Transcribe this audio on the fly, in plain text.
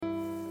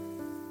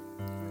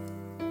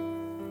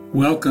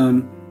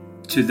Welcome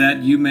to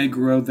That You May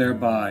Grow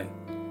Thereby,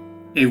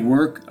 a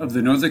work of the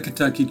Northern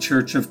Kentucky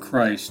Church of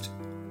Christ.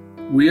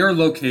 We are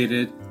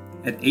located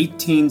at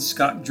 18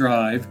 Scott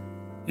Drive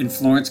in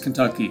Florence,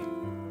 Kentucky.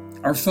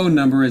 Our phone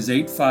number is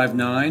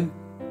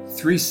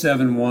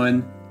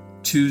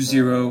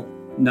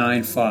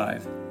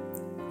 859-371-2095.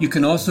 You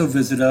can also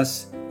visit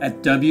us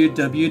at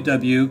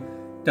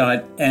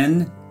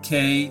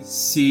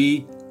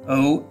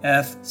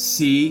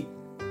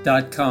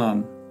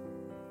www.nkcofc.com.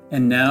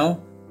 And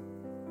now,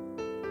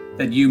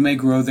 that you may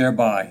grow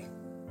thereby.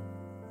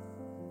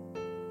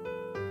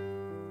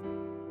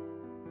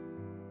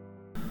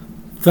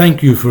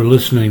 Thank you for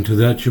listening to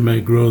That You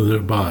May Grow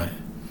Thereby.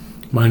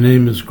 My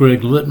name is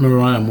Greg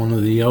Littmer. I am one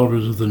of the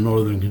elders of the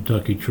Northern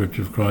Kentucky Church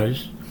of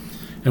Christ.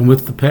 And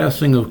with the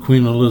passing of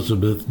Queen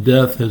Elizabeth,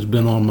 death has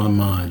been on my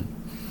mind.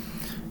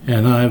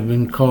 And I have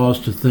been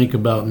caused to think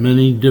about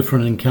many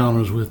different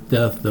encounters with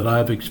death that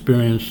I've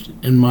experienced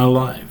in my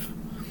life.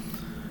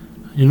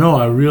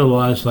 I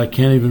realized I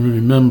can't even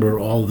remember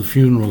all the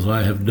funerals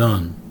I have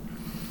done,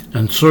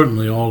 and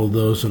certainly all of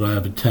those that I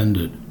have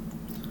attended.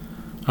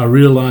 I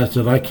realized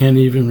that I can't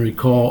even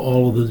recall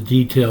all of the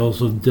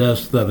details of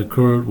deaths that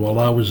occurred while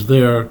I was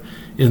there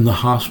in the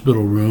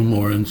hospital room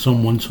or in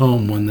someone's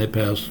home when they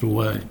passed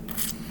away.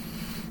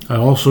 I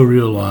also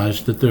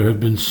realized that there have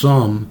been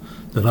some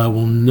that I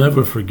will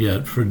never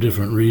forget for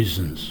different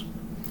reasons.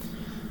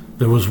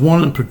 There was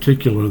one in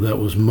particular that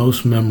was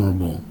most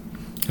memorable,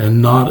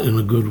 and not in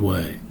a good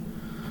way,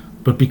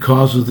 but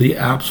because of the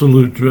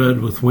absolute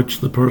dread with which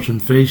the person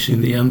facing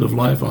the end of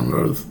life on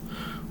earth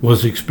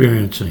was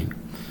experiencing.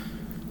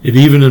 It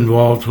even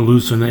involved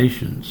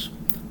hallucinations,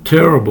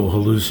 terrible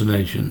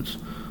hallucinations,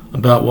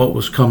 about what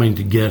was coming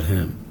to get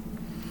him.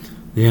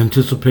 The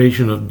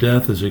anticipation of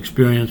death is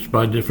experienced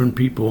by different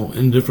people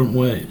in different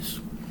ways.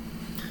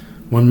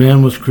 When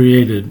man was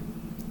created,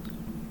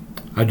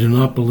 I do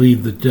not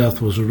believe that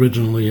death was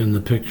originally in the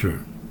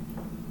picture.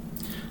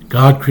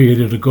 God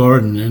created a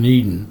garden in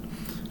Eden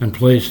and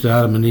placed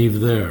Adam and Eve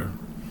there.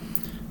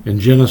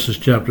 In Genesis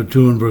chapter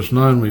 2 and verse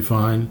 9 we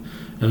find,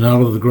 "And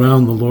out of the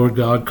ground the Lord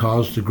God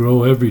caused to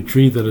grow every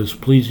tree that is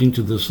pleasing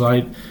to the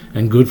sight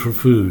and good for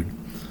food,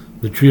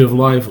 the tree of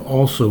life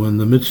also in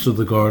the midst of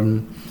the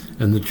garden,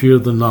 and the tree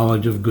of the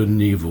knowledge of good and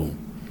evil."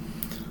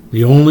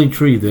 The only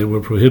tree they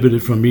were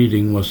prohibited from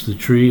eating was the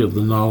tree of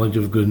the knowledge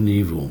of good and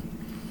evil.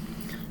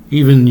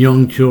 Even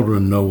young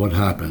children know what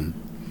happened.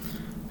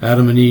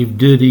 Adam and Eve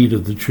did eat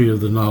of the tree of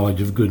the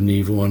knowledge of good and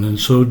evil, and in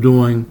so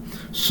doing,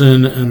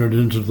 sin entered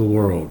into the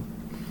world.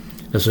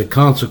 As a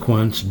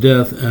consequence,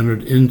 death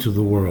entered into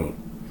the world.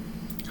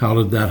 How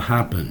did that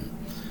happen?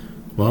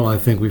 Well, I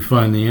think we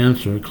find the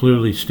answer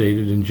clearly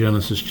stated in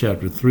Genesis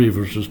chapter 3,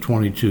 verses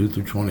 22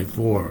 through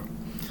 24.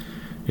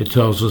 It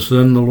tells us,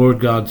 "Then the Lord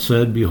God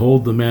said,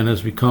 Behold, the man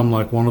has become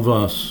like one of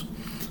us,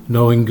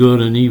 knowing good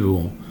and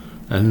evil.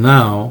 And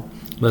now,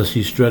 lest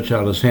he stretch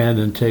out his hand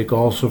and take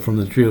also from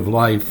the tree of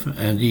life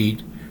and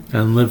eat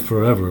and live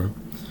forever.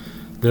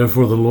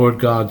 Therefore the Lord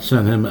God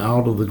sent him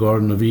out of the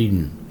Garden of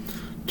Eden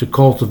to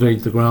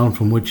cultivate the ground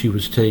from which he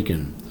was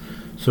taken.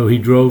 So he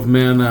drove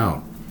man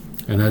out,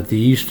 and at the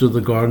east of the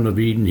Garden of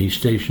Eden he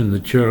stationed the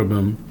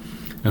cherubim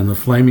and the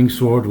flaming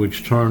sword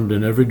which turned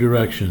in every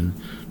direction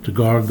to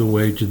guard the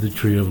way to the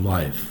tree of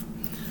life."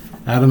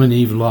 Adam and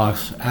Eve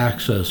lost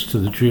access to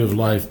the tree of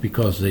life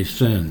because they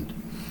sinned.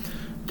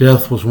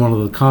 Death was one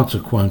of the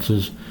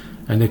consequences,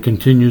 and it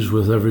continues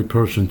with every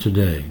person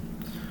today.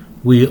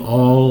 We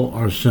all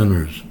are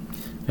sinners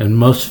and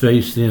must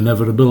face the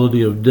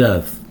inevitability of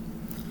death.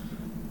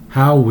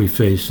 How we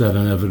face that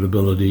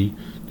inevitability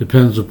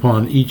depends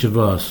upon each of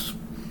us.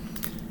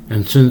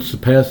 And since the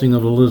passing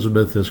of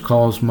Elizabeth has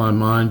caused my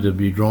mind to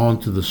be drawn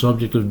to the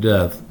subject of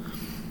death,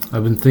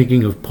 I've been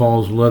thinking of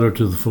Paul's letter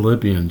to the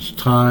Philippians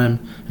time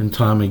and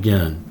time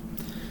again.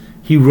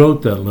 He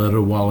wrote that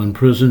letter while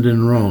imprisoned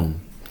in Rome,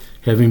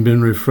 having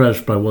been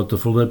refreshed by what the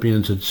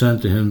Philippians had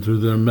sent to him through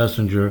their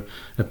messenger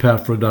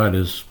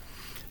Epaphroditus,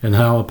 and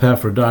how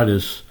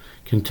Epaphroditus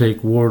can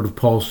take word of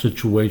Paul's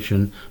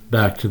situation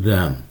back to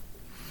them.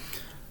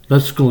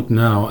 Let's look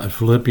now at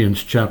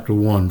Philippians chapter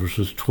 1,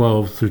 verses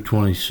 12 through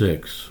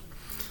 26.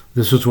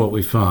 This is what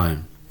we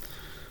find.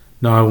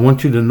 "Now I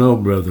want you to know,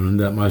 brethren,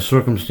 that my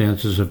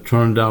circumstances have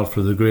turned out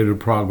for the greater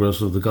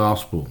progress of the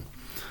gospel,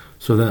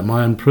 so that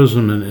my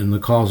imprisonment in the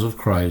cause of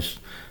Christ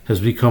has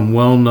become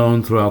well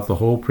known throughout the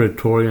whole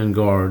Praetorian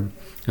Guard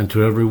and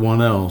to everyone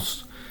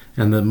else,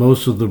 and that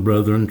most of the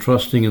brethren,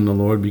 trusting in the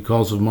Lord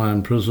because of my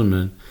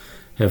imprisonment,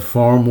 have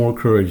far more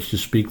courage to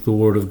speak the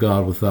word of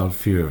God without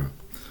fear.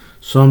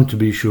 Some, to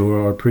be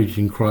sure, are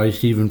preaching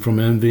Christ even from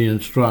envy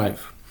and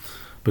strife,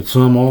 but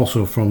some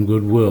also from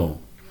goodwill.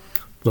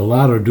 The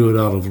latter do it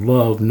out of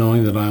love,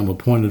 knowing that I am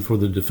appointed for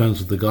the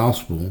defense of the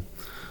gospel.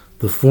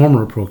 The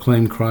former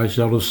proclaim Christ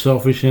out of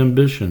selfish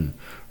ambition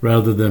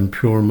rather than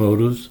pure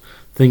motives,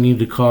 thinking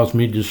to cause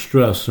me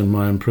distress in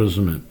my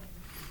imprisonment.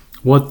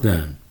 What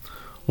then?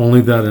 Only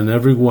that in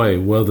every way,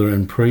 whether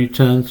in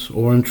pretense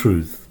or in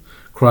truth,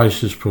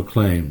 Christ is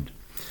proclaimed,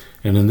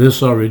 And in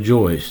this I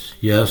rejoice,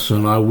 yes,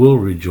 and I will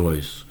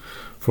rejoice,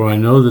 for I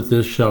know that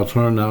this shall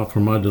turn out for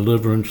my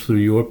deliverance through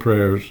your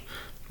prayers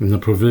and the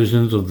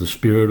provisions of the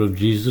Spirit of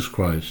Jesus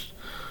Christ,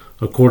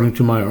 according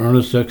to my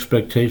earnest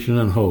expectation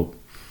and hope,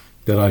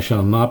 that I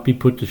shall not be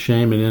put to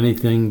shame in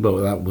anything,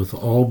 but that with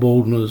all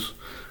boldness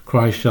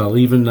Christ shall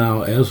even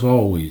now, as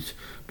always,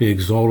 be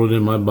exalted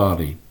in my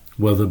body,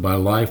 whether by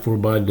life or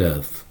by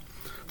death.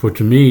 For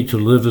to me to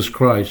live is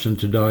Christ, and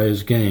to die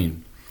is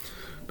gain.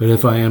 But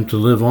if I am to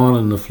live on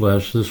in the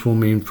flesh, this will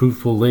mean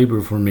fruitful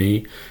labor for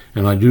me,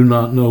 and I do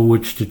not know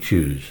which to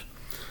choose.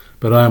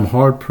 But I am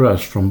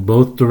hard-pressed from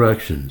both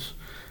directions,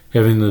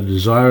 having the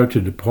desire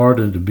to depart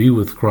and to be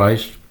with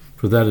Christ,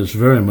 for that is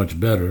very much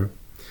better.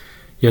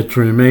 Yet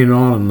to remain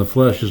on in the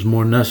flesh is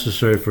more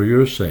necessary for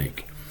your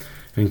sake.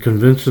 And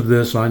convinced of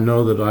this, I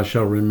know that I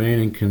shall remain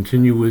and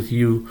continue with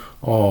you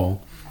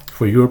all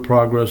for your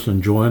progress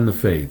and joy in the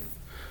faith,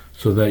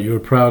 so that your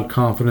proud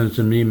confidence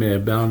in me may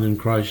abound in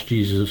Christ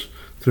Jesus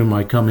through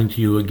my coming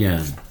to you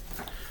again.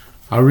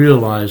 I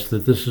realize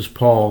that this is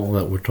Paul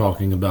that we're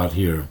talking about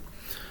here,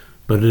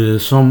 but it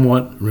is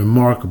somewhat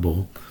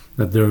remarkable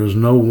that there is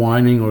no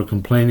whining or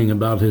complaining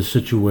about his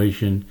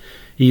situation,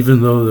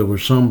 even though there were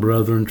some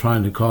brethren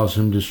trying to cause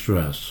him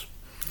distress.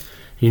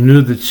 He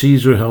knew that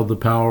Caesar held the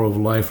power of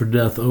life or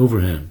death over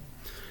him,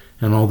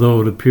 and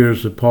although it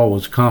appears that Paul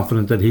was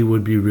confident that he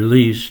would be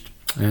released,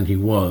 and he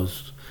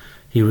was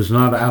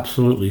not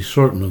absolutely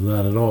certain of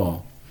that at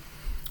all.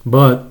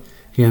 But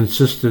he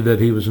insisted that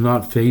he was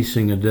not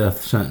facing a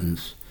death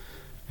sentence.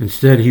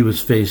 Instead, he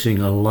was facing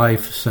a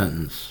life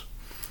sentence.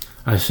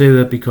 I say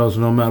that because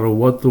no matter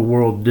what the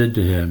world did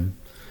to him,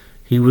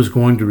 he was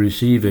going to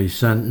receive a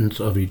sentence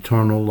of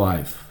eternal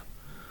life.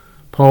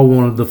 Paul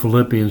wanted the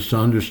Philippians to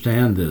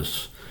understand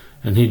this,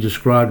 and he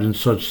described in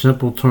such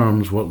simple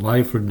terms what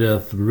life or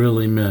death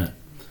really meant.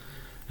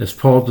 As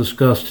Paul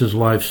discussed his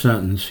life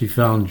sentence, he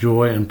found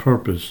joy and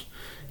purpose,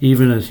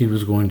 even as he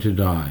was going to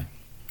die.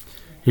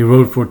 He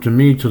wrote, "For to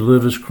me to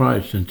live is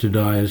Christ, and to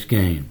die is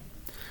gain."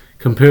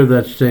 Compare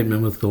that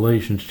statement with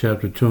Galatians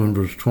chapter 2 and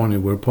verse 20,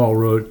 where Paul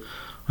wrote,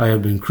 "I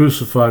have been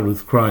crucified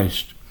with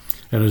Christ,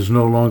 and it is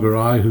no longer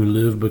I who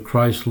live, but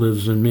Christ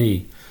lives in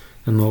me.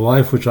 And the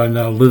life which I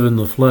now live in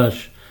the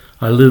flesh,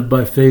 I live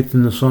by faith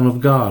in the Son of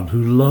God,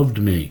 who loved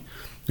me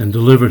and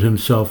delivered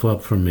himself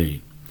up for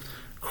me."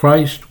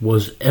 Christ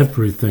was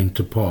everything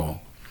to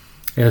Paul.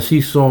 As he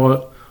saw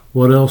it,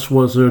 what else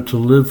was there to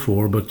live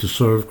for but to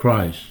serve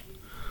Christ?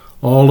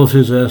 All of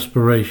his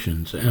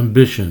aspirations,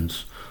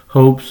 ambitions,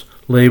 hopes,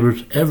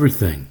 labors,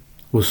 everything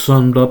was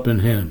summed up in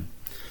him.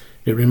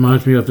 It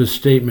reminds me of his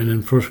statement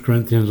in 1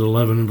 Corinthians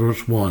 11 and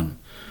verse 1.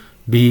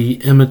 "Be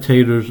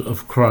imitators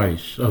of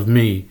Christ, of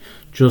me,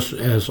 just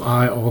as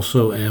I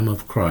also am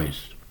of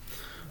Christ."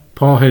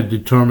 Paul had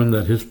determined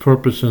that his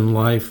purpose in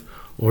life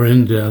or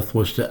in death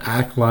was to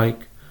act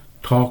like,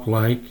 talk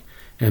like,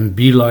 and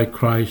be like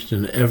Christ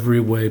in every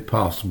way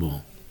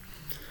possible.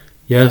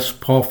 Yes,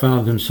 Paul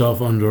found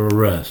himself under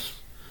arrest,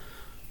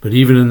 but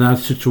even in that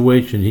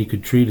situation he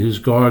could treat his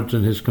guards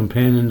and his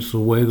companions the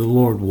way the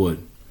Lord would.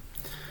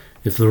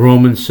 If the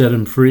Romans set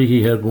him free,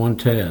 he had one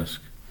task.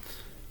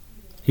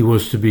 He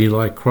was to be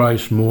like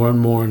Christ more and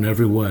more in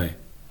every way.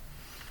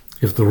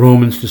 If the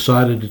Romans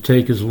decided to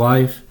take his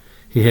life,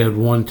 he had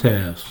one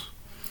task.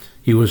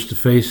 He was to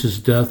face his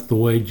death the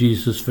way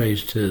Jesus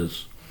faced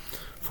his.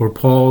 For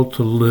Paul,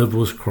 to live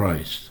was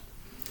Christ.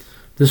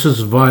 This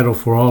is vital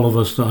for all of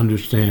us to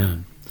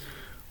understand.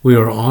 We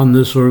are on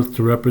this earth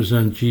to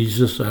represent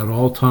Jesus at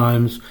all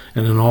times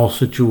and in all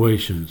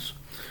situations.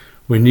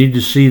 We need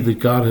to see that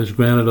God has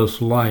granted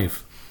us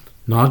life,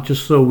 not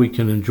just so we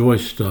can enjoy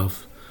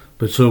stuff,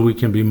 but so we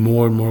can be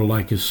more and more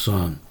like his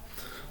Son.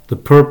 The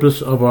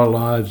purpose of our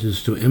lives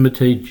is to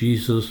imitate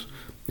Jesus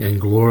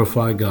and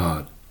glorify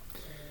God.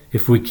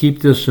 If we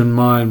keep this in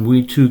mind,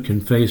 we too can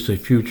face a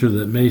future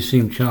that may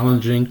seem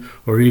challenging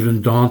or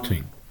even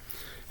daunting.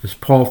 As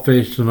Paul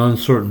faced an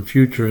uncertain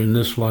future in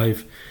this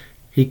life,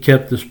 he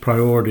kept this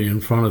priority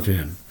in front of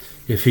him.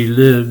 If he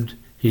lived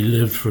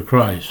for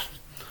Christ.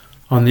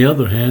 On the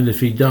other hand, if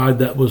he died,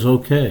 that was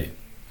okay.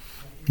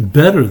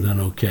 Better than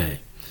okay.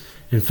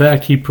 In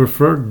fact, he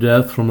preferred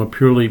death from a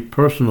purely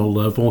personal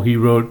level. He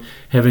wrote,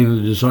 "Having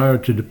the desire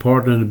to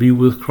depart and to be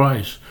with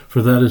Christ,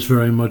 for that is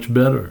very much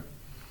better."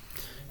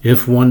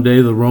 If one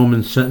day the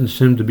Romans sentenced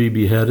him to be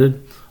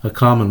beheaded, a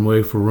common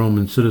way for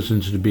Roman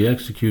citizens to be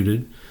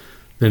executed,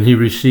 then he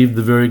received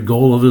the very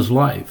goal of his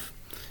life.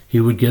 He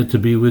would get to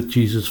be with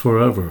Jesus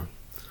forever.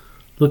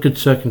 Look at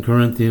 2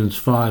 Corinthians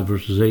 5,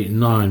 verses 8 and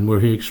 9,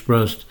 where he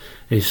expressed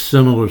a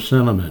similar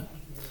sentiment.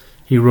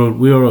 He wrote,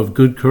 "We are of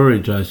good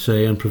courage, I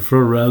say, and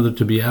prefer rather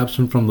to be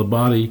absent from the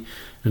body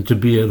and to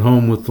be at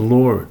home with the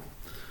Lord.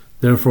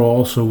 Therefore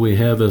also we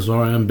have as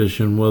our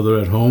ambition, whether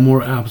at home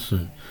or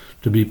absent,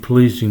 to be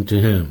pleasing to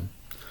him."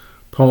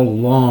 Paul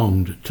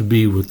longed to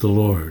be with the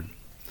Lord.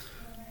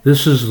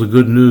 This is the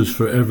good news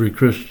for every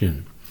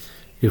Christian.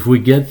 If we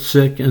get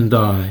sick and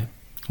die,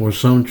 or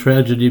some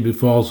tragedy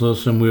befalls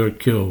us and we are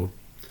killed,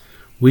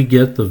 we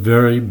get the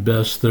very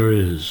best there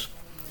is.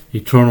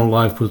 eternal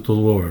life with the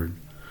Lord.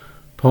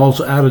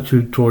 Paul's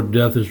attitude toward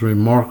death is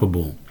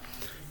remarkable.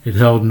 It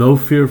held no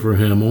fear for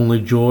him,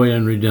 only joy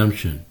and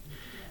redemption.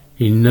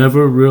 He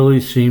never really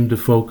seemed to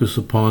focus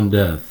upon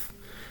death.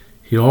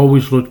 He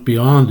always looked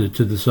beyond it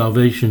to the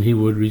salvation he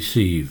would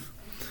receive.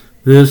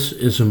 This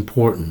is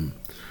important.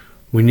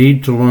 We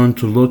need to learn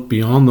to look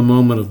beyond the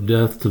moment of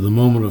death to the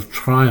moment of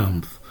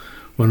triumph,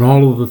 when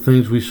all of the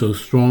things we so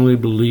strongly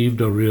believed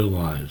are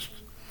realized.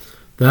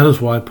 That is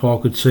why Paul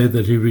could say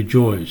that he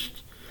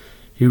rejoiced.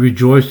 He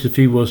rejoiced if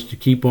he was to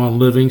keep on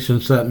living,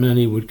 since that meant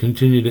he would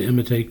continue to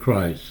imitate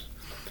Christ.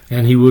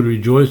 And he would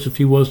rejoice if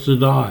he was to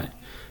die,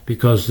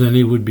 because then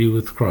he would be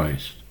with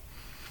Christ.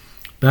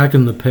 Back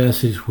in the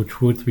passage which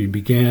we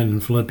began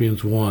in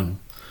Philippians 1,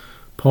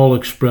 Paul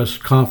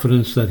expressed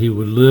confidence that he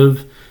would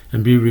live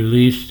and be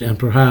released and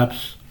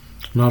perhaps,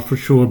 not for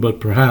sure, but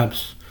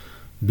perhaps,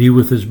 be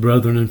with his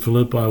brethren in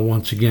Philippi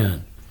once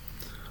again.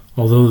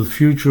 Although the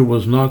future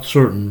was not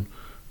certain,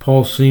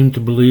 Paul seemed to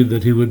believe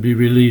that he would be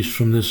released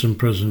from this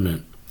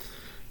imprisonment.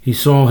 He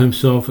saw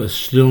himself as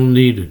still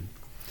needed.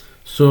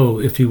 So,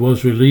 if he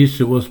was released,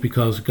 it was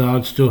because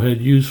God still had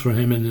use for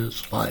him in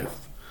his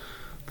life.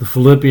 The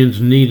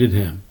Philippians needed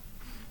him.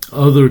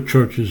 Other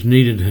churches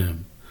needed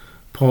him.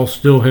 Paul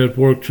still had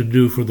work to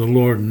do for the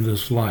Lord in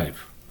this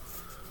life.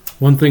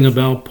 One thing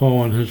about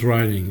Paul and his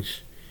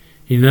writings,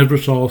 he never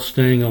saw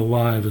staying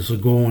alive as a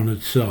goal in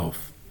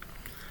itself.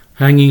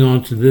 Hanging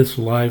on to this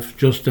life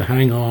just to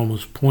hang on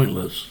was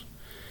pointless.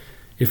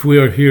 If we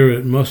are here,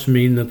 it must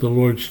mean that the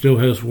Lord still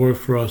has work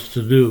for us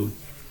to do.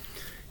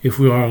 If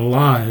we are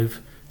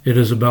alive, it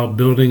is about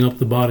building up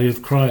the body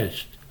of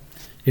Christ.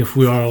 If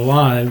we are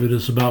alive, it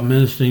is about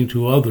ministering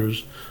to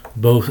others,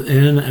 both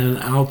in and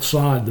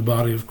outside the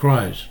body of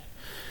Christ.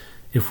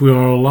 If we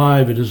are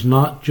alive, it is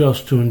not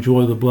just to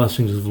enjoy the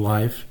blessings of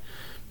life.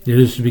 It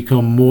is to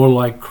become more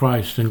like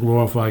Christ and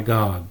glorify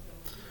God.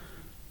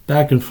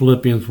 Back in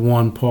Philippians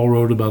 1, Paul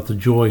wrote about the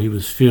joy he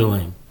was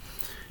feeling.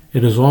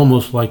 It is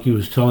almost like he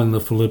was telling the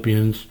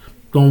Philippians,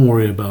 "Don't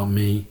worry about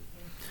me."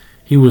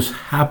 He was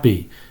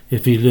happy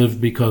if he lived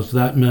because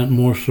that meant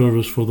more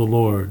service for the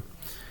Lord.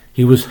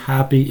 He was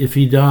happy if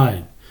he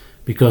died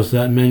because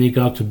that meant he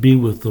got to be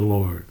with the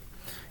Lord.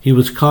 He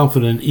was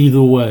confident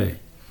either way.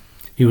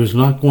 He was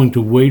not going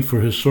to wait for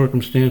his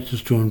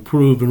circumstances to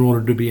improve in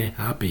order to be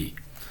happy.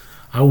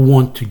 I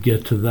want to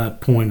get to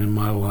that point in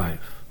my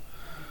life.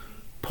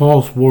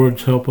 Paul's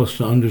words help us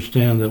to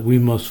understand that we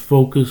must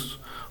focus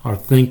our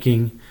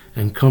thinking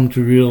and come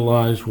to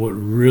realize what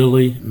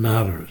really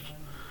matters.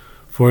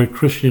 For a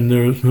Christian,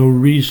 there is no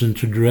reason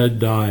to dread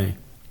dying.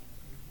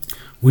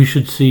 We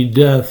should see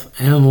death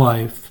and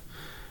life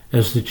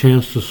as the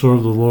chance to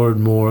serve the Lord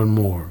more and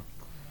more.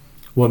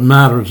 What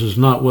matters is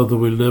not whether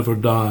we live or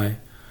die.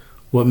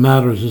 What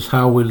matters is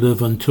how we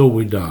live until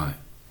we die.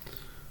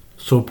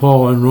 So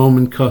Paul, in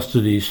Roman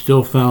custody,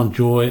 still found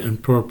joy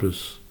and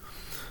purpose.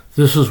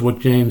 This is what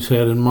James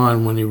had in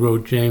mind when he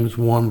wrote James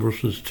 1,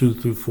 verses 2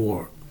 through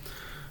 4.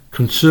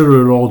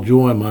 Consider it all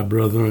joy, my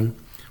brethren,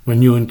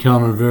 when you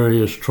encounter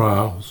various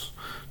trials,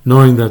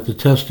 knowing that the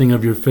testing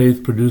of your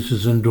faith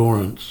produces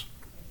endurance.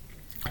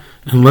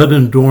 And let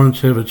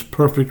endurance have its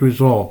perfect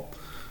result,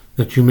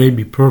 that you may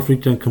be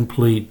perfect and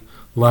complete,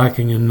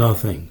 lacking in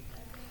nothing.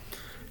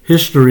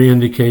 History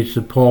indicates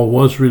that Paul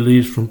was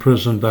released from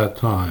prison at that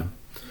time.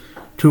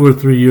 2 or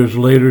 3 years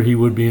later, he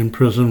would be in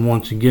prison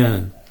once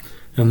again,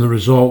 and the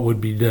result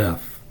would be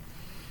death.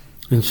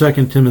 In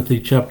 2 Timothy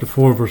chapter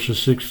 4, verses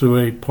 6 through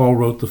 8, Paul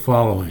wrote the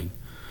following,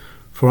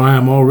 "For I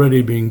am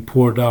already being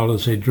poured out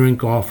as a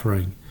drink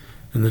offering,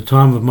 and the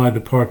time of my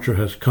departure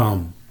has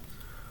come.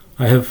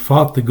 I have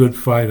fought the good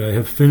fight, I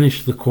have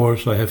finished the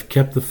course, I have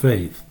kept the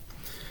faith.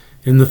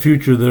 In the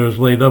future there is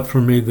laid up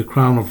for me the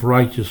crown of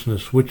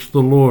righteousness, which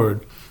the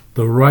Lord,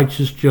 the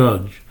righteous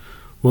judge,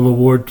 will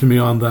award to me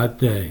on that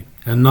day,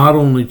 and not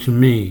only to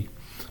me,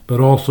 but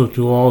also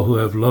to all who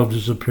have loved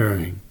his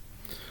appearing.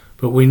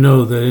 But we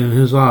know that in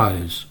his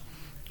eyes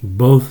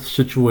both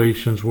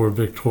situations were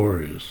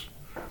victorious."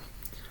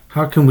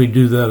 How can we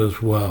do that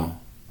as well?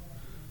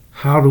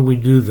 How do we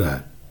do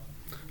that?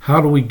 How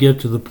do we get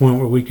to the point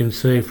where we can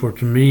say, "For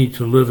to me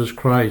to live is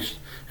Christ,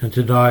 and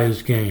to die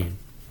is gain"?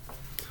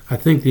 I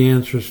think the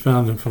answer is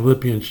found in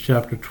Philippians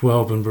chapter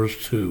 12 and verse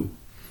 2.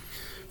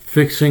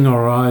 Fixing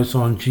our eyes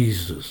on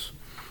Jesus,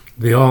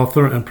 the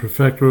author and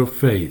perfecter of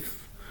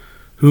faith,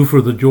 who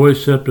for the joy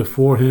set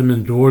before him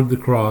endured the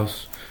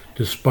cross,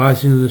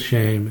 despising the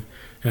shame,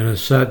 and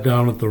has sat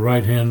down at the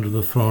right hand of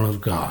the throne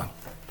of God.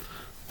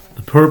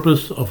 The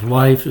purpose of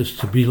life is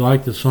to be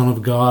like the Son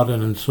of God,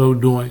 and in so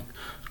doing,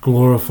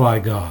 glorify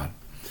God.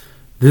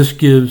 This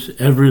gives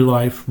every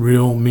life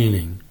real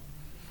meaning.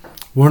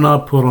 We're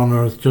not put on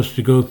earth just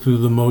to go through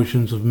the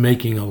motions of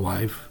making a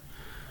life.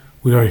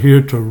 We are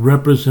here to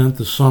represent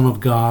the Son of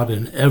God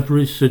in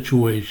every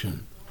situation.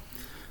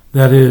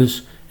 That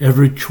is,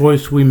 every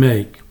choice we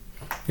make,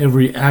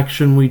 every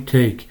action we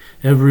take,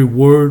 every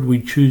word we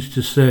choose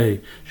to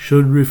say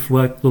should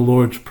reflect the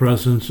Lord's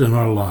presence in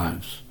our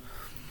lives.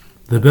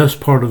 The best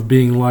part of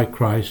being like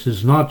Christ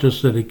is not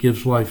just that it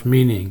gives life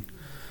meaning,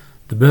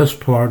 The best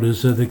part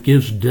is that it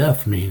gives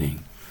death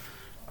meaning.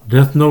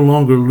 Death no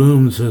longer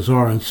looms as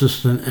our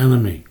insistent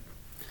enemy.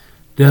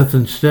 Death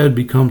instead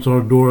becomes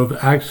our door of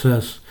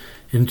access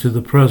into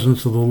the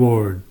presence of the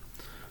Lord.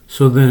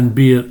 So then,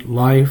 be it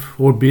life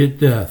or be it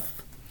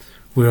death,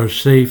 we are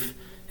safe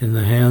in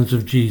the hands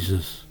of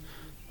Jesus.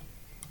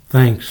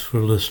 Thanks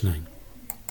for listening.